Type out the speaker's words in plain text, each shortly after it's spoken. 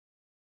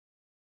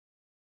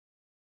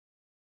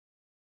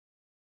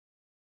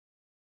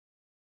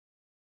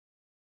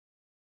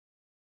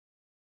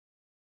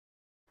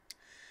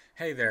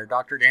Hey there,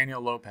 Dr. Daniel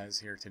Lopez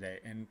here today,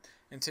 and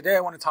today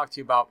I want to talk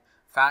to you about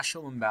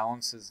fascial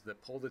imbalances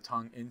that pull the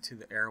tongue into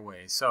the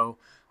airway. So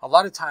a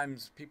lot of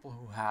times people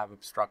who have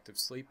obstructive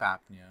sleep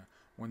apnea,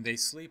 when they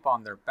sleep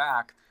on their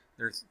back,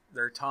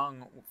 their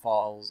tongue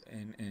falls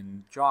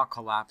and jaw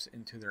collapse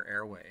into their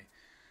airway.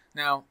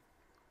 Now,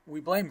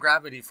 we blame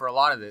gravity for a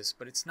lot of this,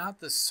 but it's not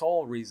the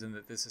sole reason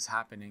that this is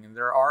happening, and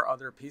there are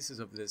other pieces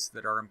of this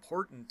that are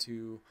important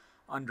to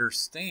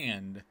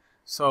understand.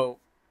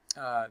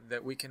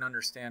 That we can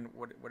understand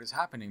what is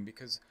happening,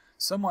 because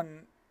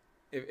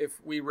if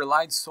we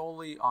relied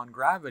solely on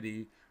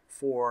gravity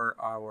for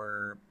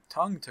our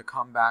tongue to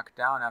come back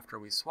down after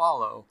we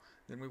swallow,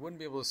 then we wouldn't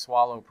be able to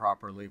swallow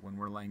properly when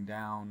we're laying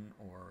down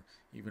or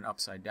even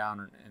upside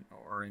down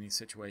or any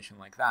situation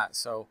like that.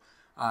 So,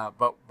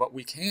 but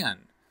we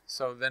can.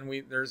 So then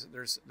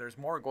there's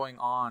more going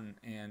on,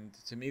 and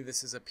to me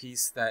this is a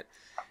piece that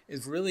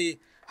is really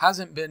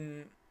hasn't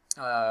been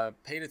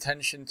paid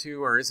attention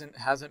to or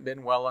hasn't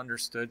been well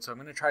understood. So I'm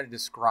going to try to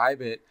describe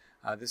it.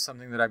 This is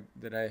something that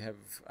I have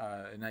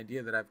an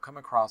idea that I've come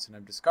across and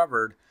I've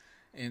discovered,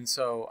 and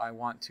so I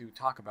want to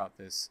talk about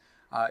this.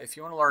 If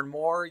you want to learn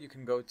more, you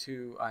can go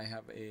to I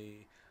have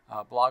a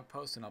blog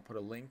post, and I'll put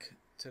a link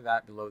to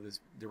that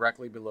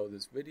directly below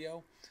this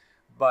video.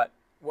 But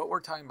what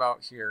we're talking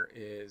about here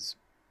is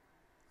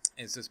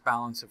this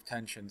balance of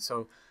tension.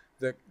 So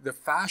the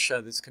fascia,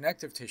 this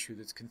connective tissue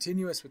that's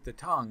continuous with the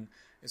tongue,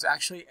 is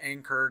actually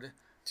anchored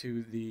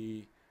to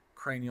the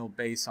cranial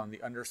base on the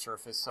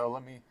undersurface. So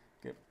let me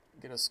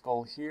get a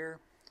skull here,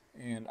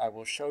 and I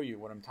will show you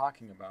what I'm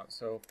talking about.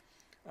 So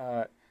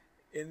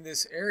in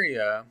this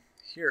area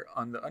here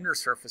on the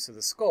undersurface of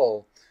the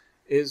skull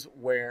is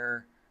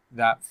where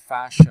that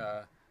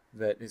fascia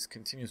that is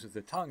continuous with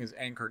the tongue is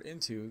anchored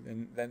into,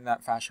 and then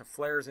that fascia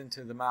flares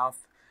into the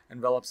mouth,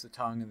 envelops the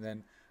tongue, and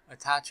then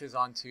attaches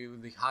onto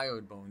the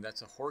hyoid bone.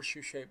 That's a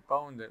horseshoe-shaped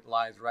bone that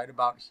lies right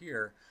about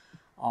here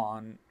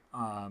on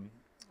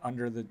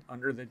under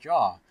the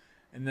jaw,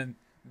 and then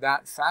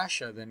that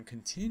fascia then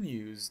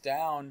continues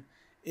down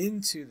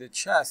into the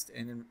chest,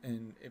 and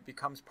it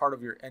becomes part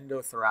of your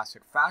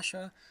endothoracic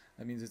fascia.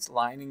 That means it's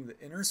lining the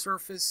inner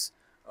surface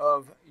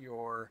of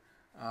your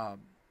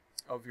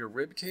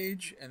rib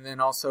cage, and then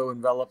also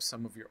envelops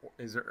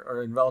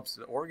envelops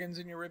the organs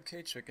in your rib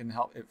cage. So it can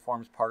help. It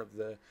forms part of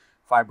the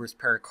fibrous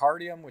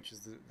pericardium, which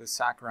is the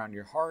sac around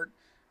your heart.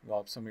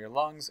 Envelops some of your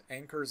lungs,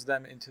 anchors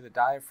them into the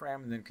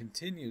diaphragm, and then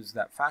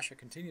that fascia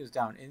continues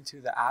down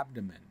into the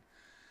abdomen.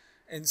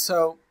 And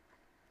so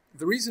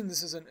the reason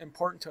this is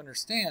important to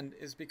understand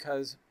is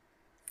because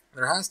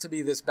there has to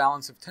be this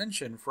balance of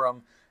tension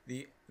from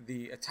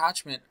the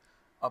attachment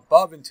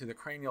above into the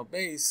cranial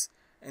base,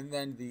 and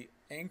then the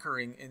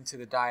anchoring into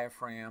the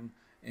diaphragm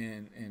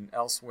and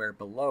elsewhere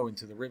below,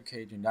 into the rib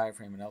cage and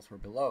diaphragm and elsewhere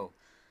below.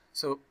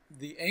 So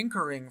the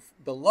anchoring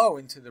below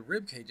into the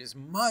rib cage is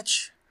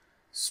much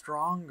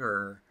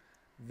stronger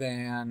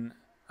than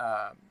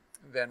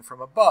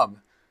from above.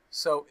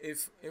 So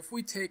if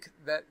we take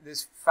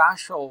this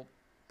fascial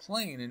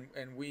plane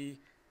and we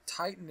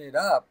tighten it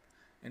up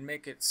and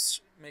make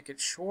it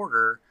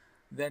shorter,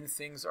 then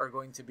things are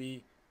going to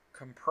be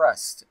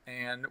compressed,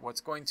 and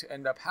what's going to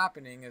end up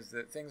happening is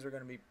that things are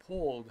going to be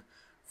pulled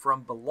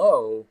from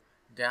below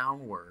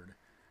downward,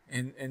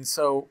 and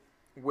so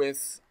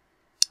with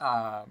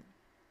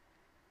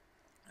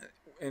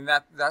and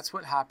that's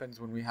what happens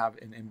when we have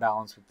an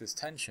imbalance with this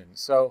tension.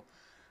 So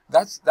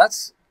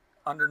that's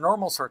under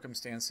normal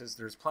circumstances,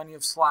 there's plenty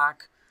of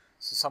slack,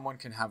 so someone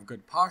can have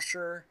good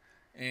posture,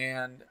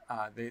 and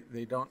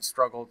they don't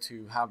struggle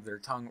to have their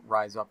tongue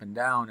rise up and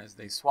down as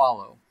they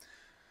swallow.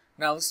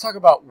 Now let's talk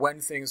about when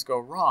things go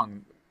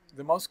wrong.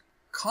 The most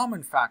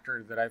common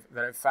factor that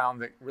I've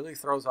found that really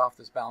throws off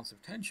this balance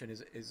of tension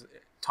is a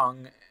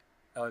tongue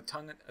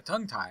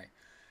tie.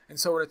 And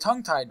so what a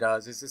tongue tie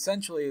does is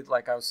essentially,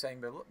 like I was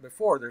saying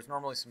before, there's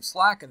normally some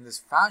slack in this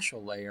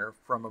fascial layer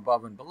from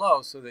above and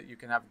below so that you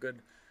can have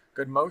good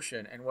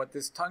motion. And what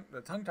the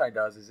tongue tie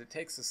does is it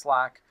takes the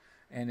slack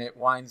and it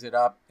winds it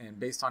up,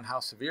 and based on how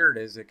severe it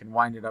is, it can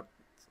wind it up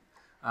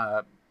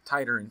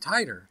tighter and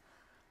tighter.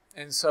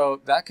 And so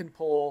that can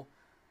pull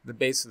the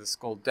base of the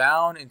skull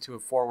down into a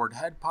forward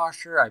head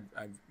posture.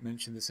 I've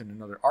mentioned this in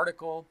another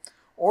article.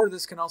 Or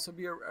this can also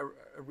be a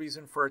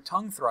reason for a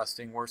tongue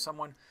thrusting, where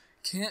someone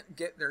can't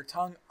get their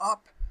tongue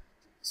up,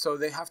 so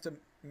they have to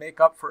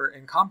make up for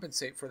and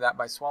compensate for that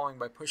by swallowing,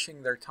 by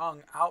pushing their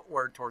tongue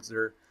outward towards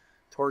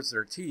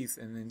their teeth,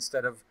 and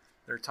instead of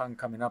their tongue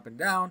coming up and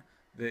down,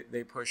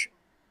 they push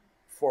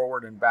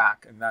forward and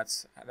back, and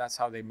that's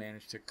how they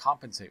manage to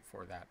compensate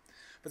for that.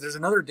 But there's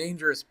another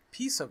dangerous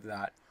piece of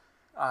that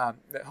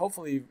that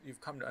hopefully you've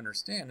come to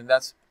understand, and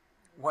that's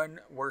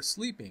when we're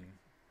sleeping.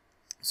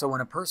 So when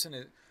a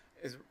person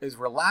is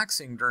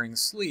relaxing during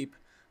sleep,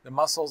 the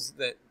muscles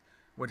that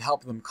would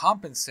help them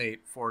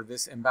compensate for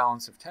this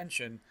imbalance of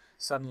tension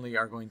suddenly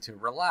are going to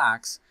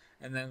relax,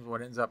 and then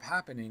what ends up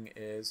happening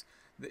is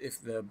if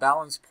the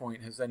balance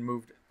point has then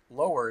moved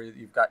lower,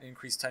 you've got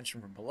increased tension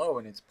from below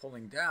and it's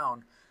pulling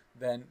down,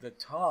 then the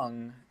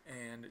tongue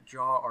and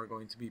jaw are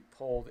going to be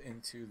pulled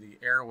into the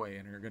airway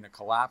and you're going to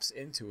collapse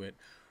into it.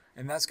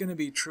 And that's going to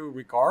be true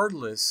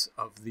regardless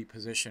of the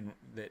position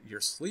that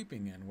you're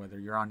sleeping in. Whether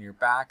you're on your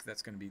back,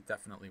 that's going to be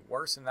definitely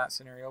worse in that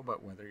scenario,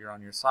 but whether you're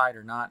on your side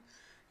or not,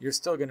 you're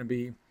still going to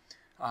be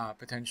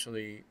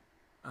potentially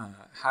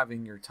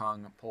having your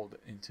tongue pulled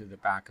into the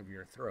back of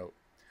your throat.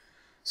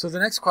 So the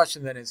next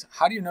question then is,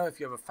 how do you know if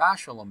you have a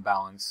fascial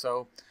imbalance?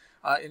 So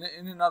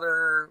in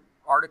another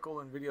article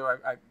and video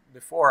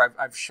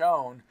I've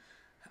shown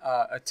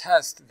a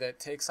test that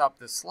takes up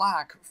the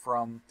slack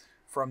from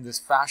this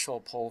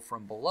fascial pull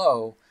from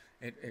below,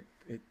 and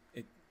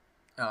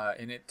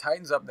it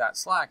tightens up that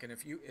slack. And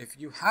if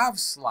you have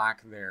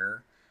slack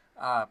there,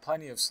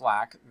 plenty of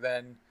slack,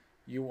 then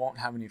you won't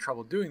have any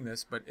trouble doing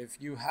this. But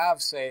if you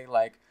have, say,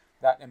 like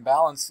that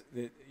imbalance,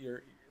 that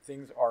your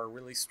things are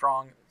really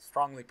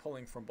strongly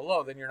pulling from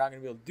below, then you're not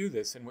going to be able to do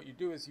this. And what you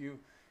do is you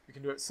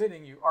can do it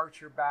sitting. You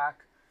arch your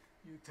back,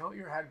 you tilt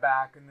your head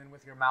back, and then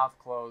with your mouth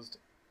closed,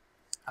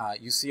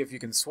 you see if you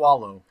can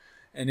swallow.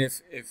 And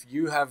if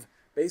you have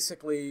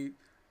basically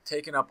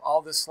taken up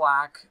all the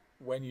slack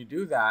when you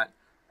do that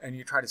and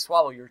you try to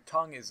swallow, your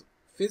tongue is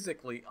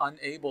physically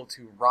unable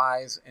to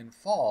rise and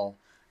fall.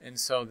 And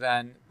so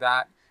then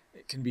that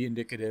can be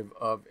indicative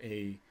of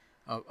a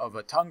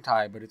tongue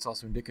tie, but it's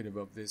also indicative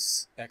of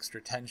this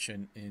extra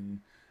tension in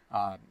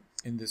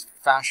this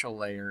fascial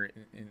layer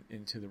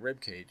into the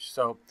rib cage.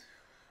 So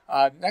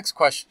next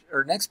question,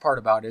 or next part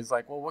about it is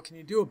like, well, what can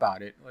you do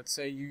about it? Let's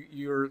say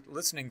you're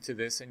listening to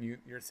this and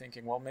you're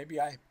thinking, well,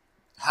 maybe I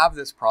have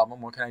this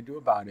problem. What can I do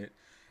about it?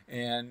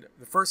 And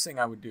the first thing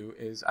I would do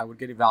is I would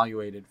get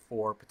evaluated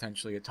for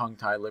potentially a tongue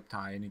tie, lip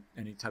tie,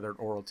 any tethered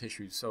oral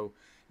tissues. So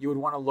you would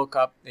want to look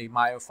up a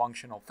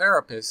myofunctional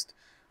therapist,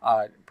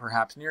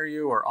 perhaps near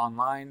you or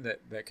online,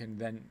 that can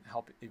then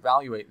help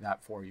evaluate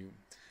that for you.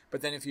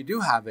 But then if you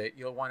do have it,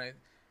 you want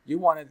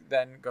to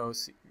then go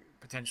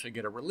potentially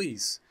get a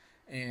release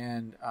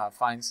and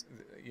find,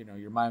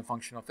 your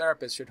myofunctional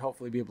therapist should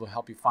hopefully be able to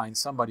help you find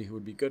somebody who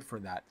would be good for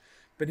that.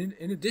 But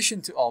in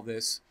addition to all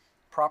this,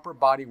 proper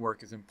body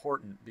work is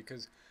important,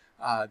 because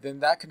then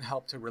that can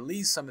help to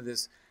release some of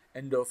this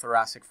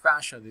endothoracic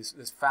fascia,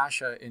 this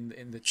fascia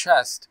in the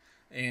chest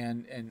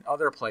and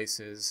other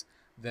places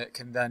that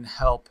can then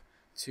help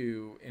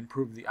to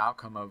improve the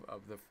outcome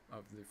of the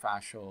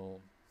fascial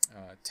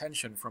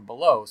tension from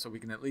below, so we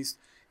can at least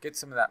get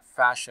some of that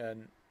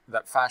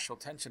fascial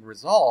tension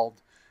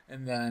resolved,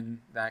 and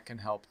then that can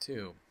help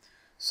too.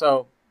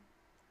 So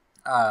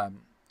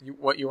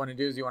what you want to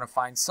do is you want to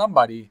find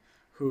somebody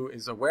who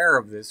is aware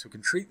of this, who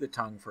can treat the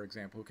tongue, for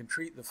example, who can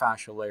treat the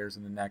fascial layers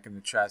in the neck and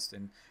the chest,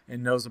 and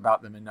knows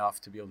about them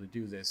enough to be able to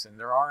do this. And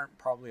there aren't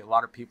probably a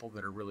lot of people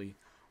that are really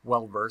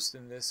well versed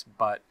in this,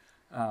 but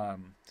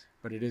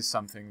it is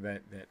something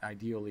that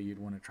ideally you'd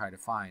want to try to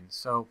find.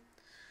 So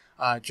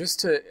just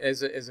to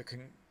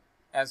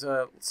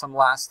some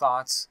last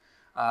thoughts,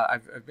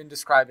 I've been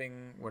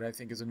describing what I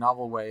think is a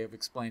novel way of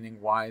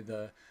explaining why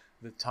the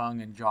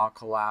tongue and jaw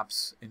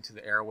collapse into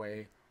the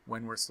airway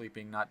when we're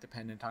sleeping, not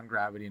dependent on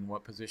gravity and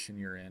what position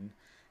you're in.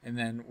 And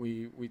then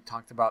we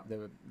talked about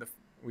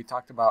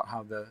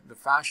how the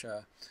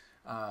fascia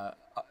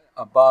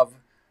above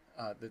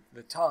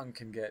the tongue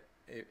can get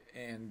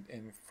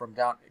and from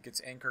down, it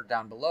gets anchored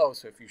down below.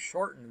 So if you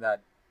shorten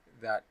that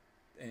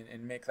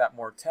and make that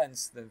more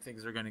tense, then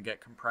things are going to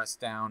get compressed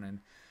down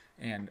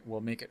and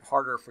will make it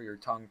harder for your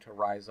tongue to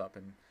rise up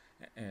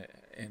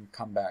and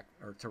come back,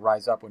 or to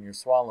rise up when you're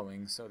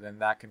swallowing. So then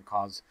that can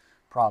cause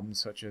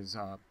problems such as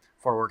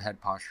forward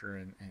head posture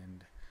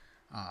and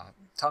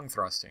tongue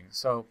thrusting.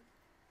 So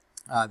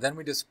then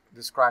we just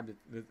described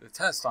the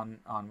test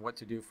on what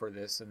to do for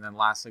this. And then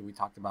lastly, we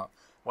talked about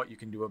what you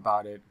can do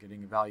about it,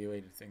 getting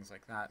evaluated, things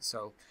like that.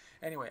 So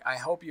anyway, I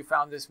hope you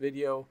found this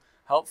video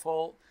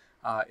helpful.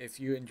 If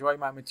you enjoy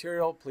my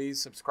material,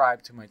 please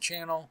subscribe to my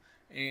channel,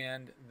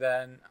 and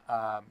then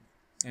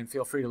and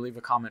feel free to leave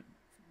a comment.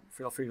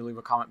 Feel free to leave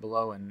a comment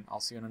below, and I'll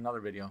see you in another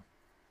video.